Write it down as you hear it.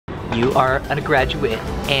you are a graduate,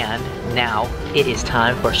 and now it is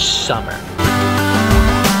time for summer.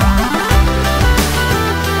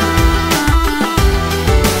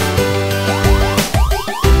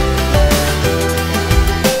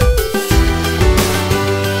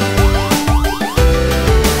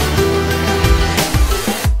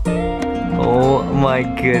 Oh my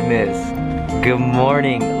goodness. Good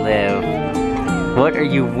morning, Liv. What are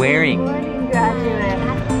you wearing? Good morning,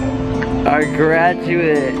 graduate. Our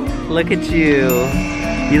graduate. Look at you.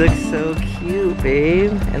 You look so cute,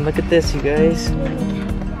 babe. And look at this, you guys.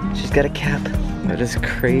 She's got a cap. That is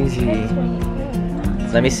crazy.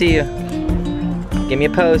 Let me see you. Give me a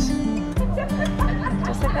pose.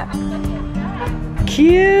 Just like that.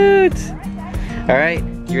 Cute. All right,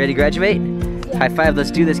 you ready to graduate? Yeah. High five,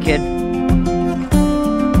 let's do this, kid.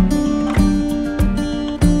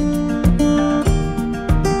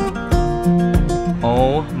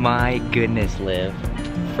 Oh my goodness, Liv.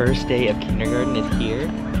 First day of kindergarten is here.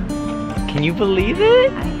 Can you believe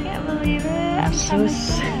it? I can't believe it. I'm so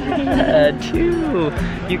sad too.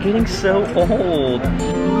 You're getting so old.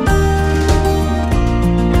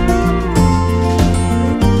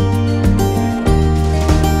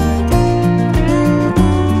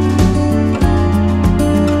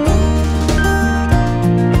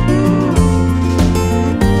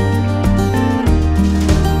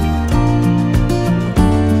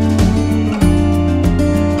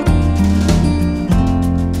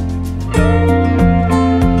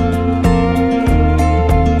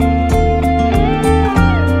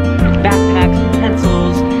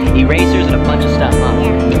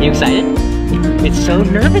 It's so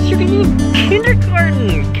nervous you're gonna be in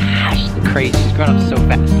kindergarten. Gosh, crazy. She's grown up so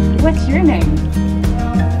fast. What's your name?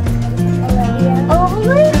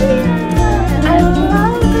 Olivia. I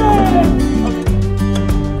love it.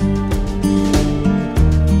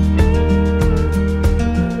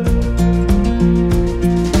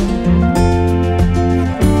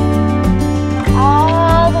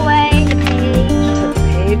 All the way to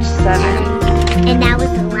page 7. And that was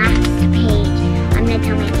the last page. I'm gonna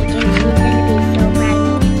tell my teacher she's gonna be so proud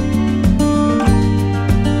of me.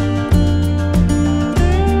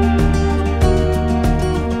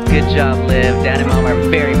 Good job, Liv. Dad and Mom are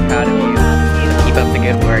very proud of you. Keep up the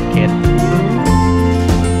good work, kid.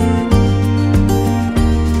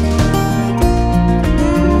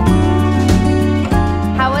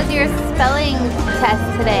 How was your spelling test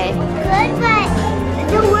today? Good, but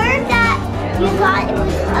the word that you thought it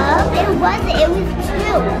was of, it wasn't, it was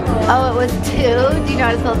 2. Oh, it was 2? Do you know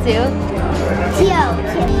how to spell 2? T-O.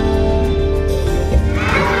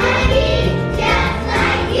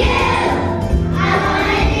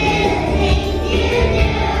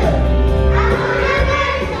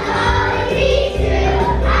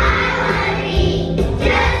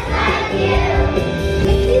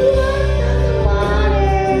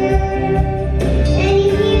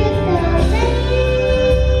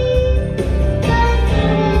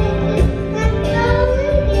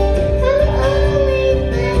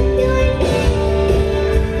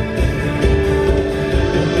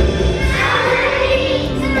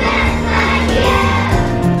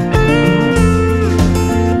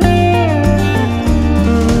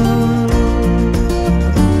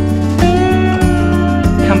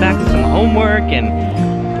 And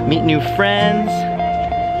meet new friends,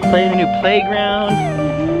 play in a new playground.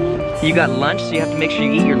 You got lunch, so you have to make sure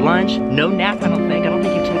you eat your lunch. No nap, I don't think. I don't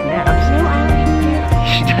think you take naps.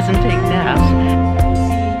 She doesn't take naps.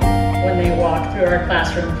 When they walk through our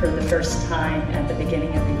classroom for the first time at the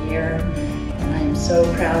beginning of the year, I am so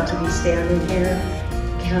proud to be standing here,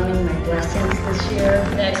 counting my blessings this year.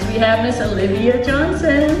 Next we have Miss Olivia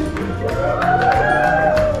Johnson.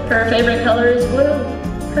 Her favorite color is blue.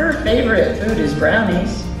 Her favorite food is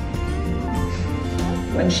brownies.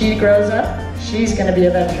 When she grows up, she's going to be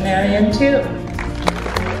a veterinarian too.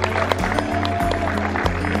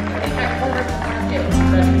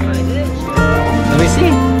 Let me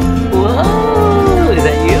see. Whoa! Is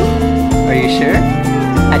that you? Are you sure?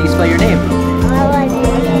 How do you spell your name?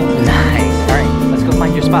 Nice. All right, let's go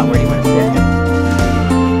find your spot. Where do you want to sit?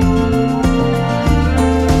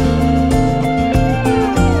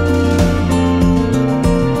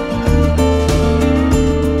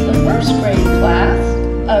 The first grade class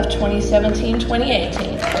of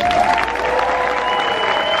 2017-2018.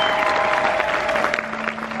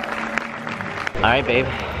 All right, babe.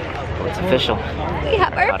 It's official. We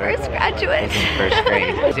have our first graduate. Is in first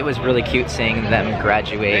grade. It was really cute seeing them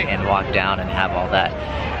graduate and walk down and have all that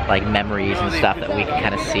like memories and stuff that we could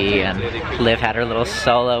kind of see. And Liv had her little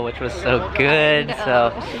solo, which was so good.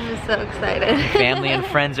 So she was so excited. Family and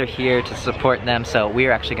friends are here to support them. So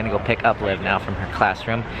we're actually gonna go pick up Liv now from her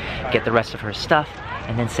classroom, get the rest of her stuff,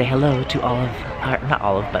 and then say hello to all of our, not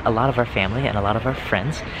all of, but a lot of our family and a lot of our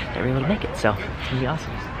friends that were able to make it. So it's gonna be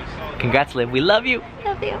awesome. Congrats, Liv. We love you.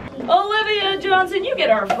 Love you. Olivia Johnson, you get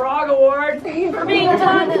our Frog Award for being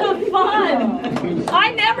tons of fun.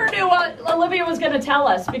 I never knew what Olivia was going to tell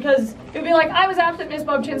us because it would be like, I was after Miss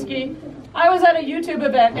Bobchinski, I was at a YouTube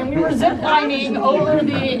event and we were ziplining over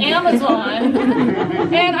the Amazon,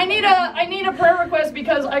 and I need a prayer request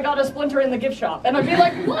because I got a splinter in the gift shop. And I'd be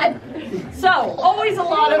like, what? So, always a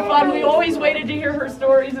lot of fun. We always waited to hear her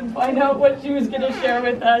stories and find out what she was going to share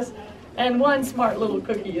with us. And one smart little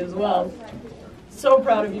cookie as well. So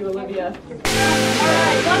proud of you, Olivia. All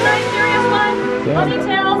right, one nice serious one. Funny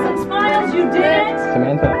tales and smiles. You did it.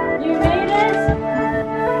 Samantha. You made it.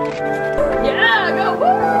 Yeah, go.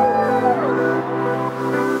 Woo!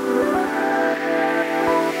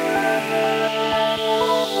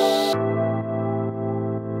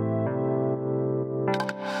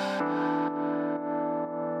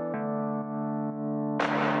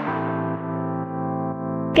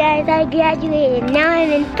 Guys, I graduated. Now I'm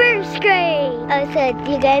in first grade. Oh, so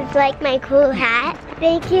do you guys like my cool hat?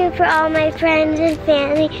 Thank you for all my friends and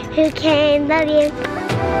family who came. Love you.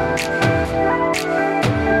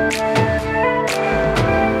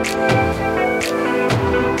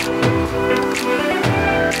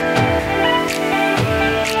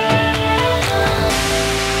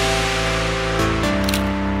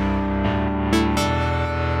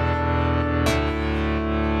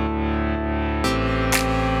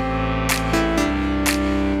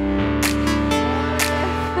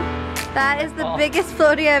 That is the biggest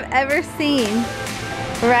floaty I've ever seen.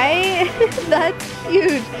 Right? That's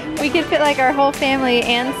huge. We could fit like our whole family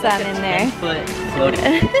and son in there. 10-foot floaty.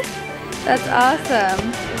 That's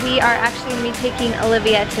awesome. We are actually going to be taking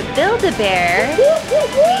Olivia to Build-A-Bear.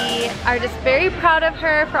 We are just very proud of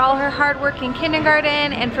her for all her hard work in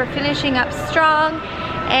kindergarten and for finishing up strong.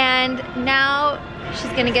 And now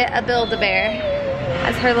she's going to get a Build-A-Bear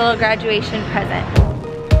as her little graduation present.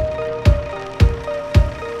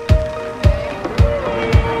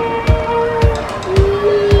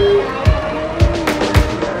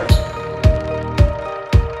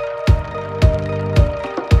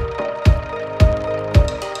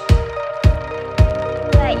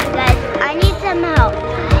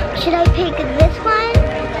 Should I pick this one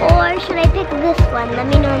or should I pick this one? Let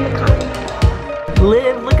me know in the comments.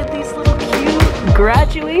 Liv, look at these little cute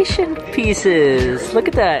graduation pieces. Look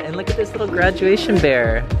at that, and look at this little graduation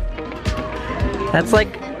bear. That's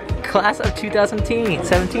like class of 2017.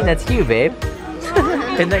 That's you, babe.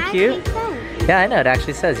 Isn't that cute? Yeah, I know, it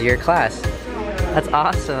actually says your class. That's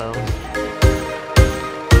awesome.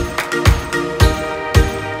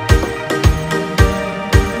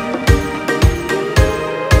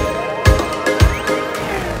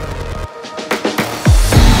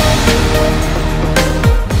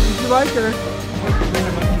 Like her.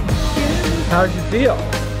 How'd you feel?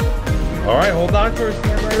 All right, hold on to her.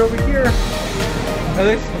 Stand right over here. Now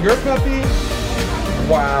this is your puppy.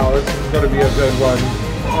 Wow, this is going to be a good one.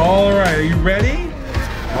 All right, are you ready?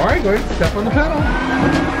 All right, go ahead, step on the pedal.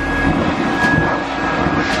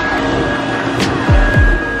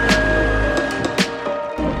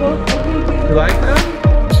 You like them?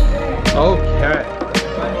 Okay.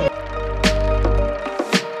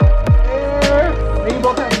 You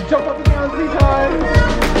both have to jump up and down 3 times.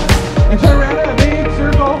 And turn around in a big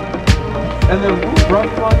circle. And then rub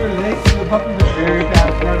them on your legs. And the puppies are very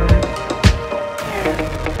fast runners.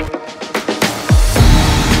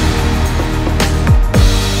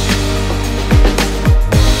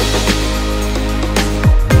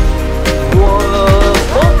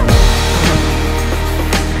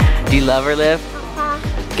 Whoa. Do you love her, Liv?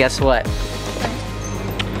 Guess what?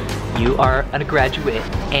 You are a graduate,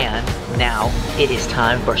 and now it is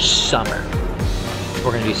time for summer.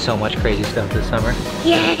 We're gonna do so much crazy stuff this summer.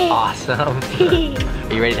 Yeah. Awesome.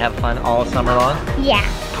 Are you ready to have fun all summer long? Yeah.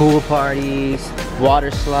 Pool parties, water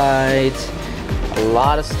slides, a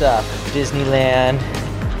lot of stuff. Disneyland.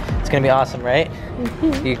 It's gonna be awesome, right?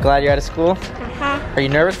 Mm-hmm. You glad you're out of school? Uh-huh. Are you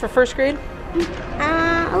nervous for first grade?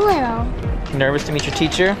 A little. Nervous to meet your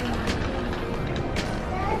teacher?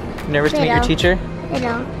 Nervous to meet your teacher?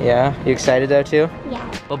 Little. Yeah, you excited though too? Yeah.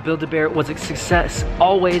 Well, Build-A-Bear was a success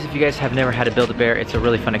always. If you guys have never had a Build-A-Bear, it's a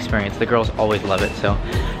really fun experience. The girls always love it, so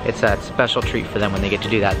it's a special treat for them when they get to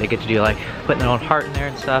do that. They get to do like putting their own heart in there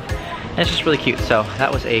and stuff, and it's just really cute. So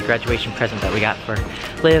that was a graduation present that we got for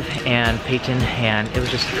Liv and Peyton, and it was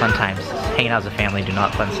just fun times. Hanging out as a family, doing all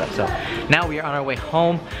that fun stuff. So now we are on our way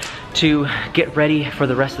home to get ready for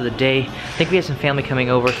the rest of the day. I think we have some family coming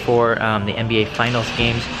over for the NBA Finals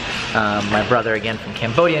games. My brother again from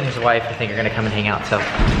Cambodia and his wife I think are gonna come and hang out, so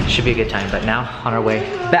it should be a good time. But now on our way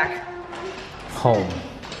back home.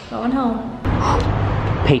 Going home.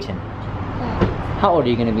 Peyton, how old are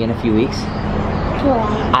you gonna be in a few weeks?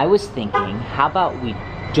 12. I was thinking, how about we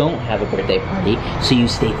don't have a birthday party, so you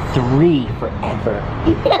stay 3 forever.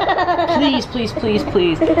 Please, please, please,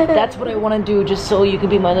 please. That's what I want to do, just so you can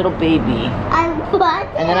be my little baby. I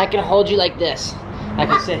want And then I can hold you like this. I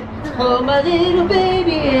can say, oh my little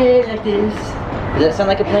baby, like this. Does that sound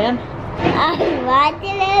like a plan? I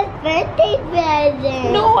wanted a birthday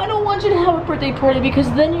present. No, I don't want you to have a birthday party because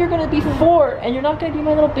then you're gonna be 4 and you're not gonna be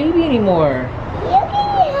my little baby anymore. You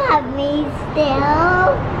can have me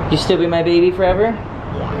still. You still be my baby forever?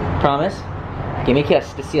 Promise? Give me a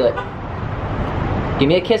kiss to seal it. Give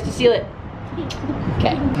me a kiss to seal it.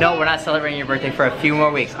 Okay. No, we're not celebrating your birthday for a few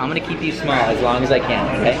more weeks. I'm gonna keep you small as long as I can,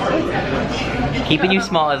 okay? Keeping you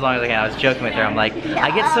small as long as I can. I was joking with her. I'm like,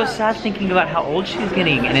 I get so sad thinking about how old she's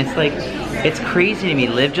getting, and it's like, it's crazy to me.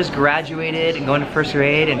 Liv just graduated and going to 1st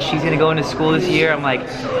grade, and she's gonna go into school this year. I'm like,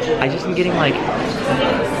 I just am getting like,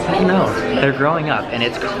 I don't know. They're growing up, and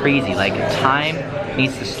it's crazy. Like, time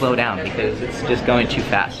needs to slow down because it's just going too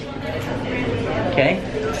fast. Okay?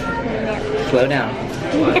 Slow down.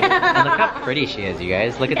 And look how pretty she is, you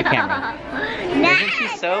guys. Look at the camera. Isn't she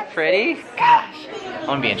so pretty? Gosh. I'm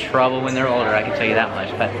gonna be in trouble when they're older, I can tell you that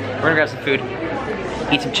much. But we're gonna grab some food,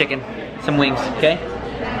 eat some chicken, some wings, okay?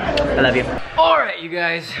 I love you. All right, you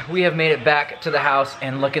guys, we have made it back to the house,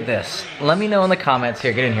 and look at this. Let me know in the comments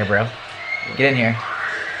here. Get in here, bro. Get in here.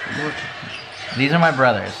 These are my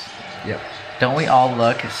brothers. Yep. Don't we all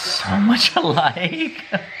look so much alike?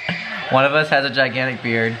 One of us has a gigantic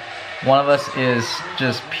beard. One of us is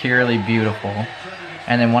just purely beautiful.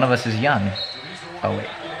 And then one of us is young. Oh, wait.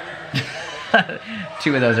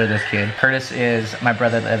 2 of those are this kid. Curtis is my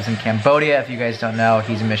brother that lives in Cambodia. If you guys don't know,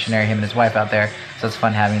 he's a missionary, him and his wife out there. So it's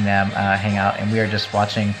fun having them hang out. And we are just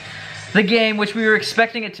watching the game, which we were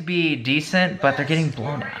expecting it to be decent, but they're getting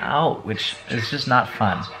blown out, which is just not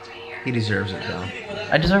fun. He deserves it though.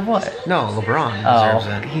 I deserve what? No, LeBron deserves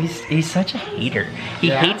it. He's such a hater. He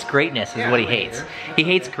hates greatness is what he hates. He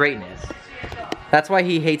hates greatness. That's why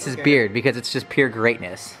he hates his beard, because it's just pure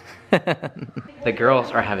greatness. The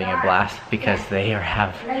girls are having a blast because they are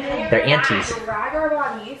their aunties.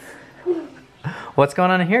 What's going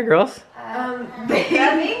on in here, girls?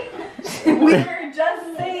 We were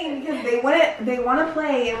just saying because they want to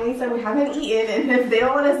play, and we said we haven't eaten, and if they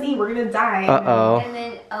don't let us eat, we're gonna die. Uh-oh. And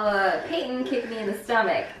then Peyton kicked me in the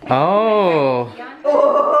stomach. Oh.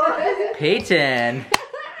 Oh. Peyton.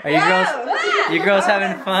 Are you girls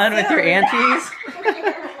having fun with your aunties?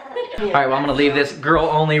 All right, well, I'm gonna leave this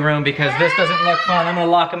girl-only room because this doesn't look fun. I'm gonna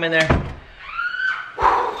lock them in there.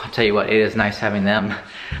 I'll tell you what, it is nice having them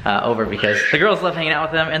over because the girls love hanging out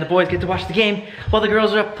with them and the boys get to watch the game while the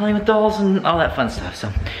girls are up playing with dolls and all that fun stuff.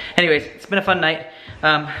 So anyways, it's been a fun night.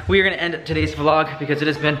 We are gonna end today's vlog because it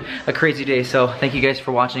has been a crazy day. So thank you guys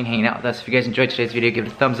for watching, hanging out with us. If you guys enjoyed today's video, give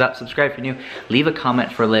it a thumbs up, subscribe if you're new, leave a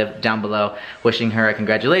comment for Liv down below, wishing her a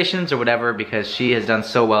congratulations or whatever because she has done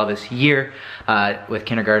so well this year with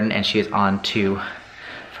kindergarten and she is on to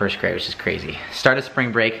 1st grade, which is crazy. Start of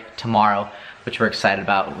spring break tomorrow, which we're excited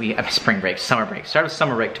about. Summer break. Start of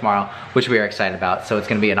summer break tomorrow, which we are excited about. So it's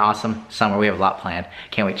gonna be an awesome summer. We have a lot planned.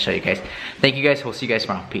 Can't wait to show you guys. Thank you guys. We'll see you guys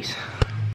tomorrow. Peace.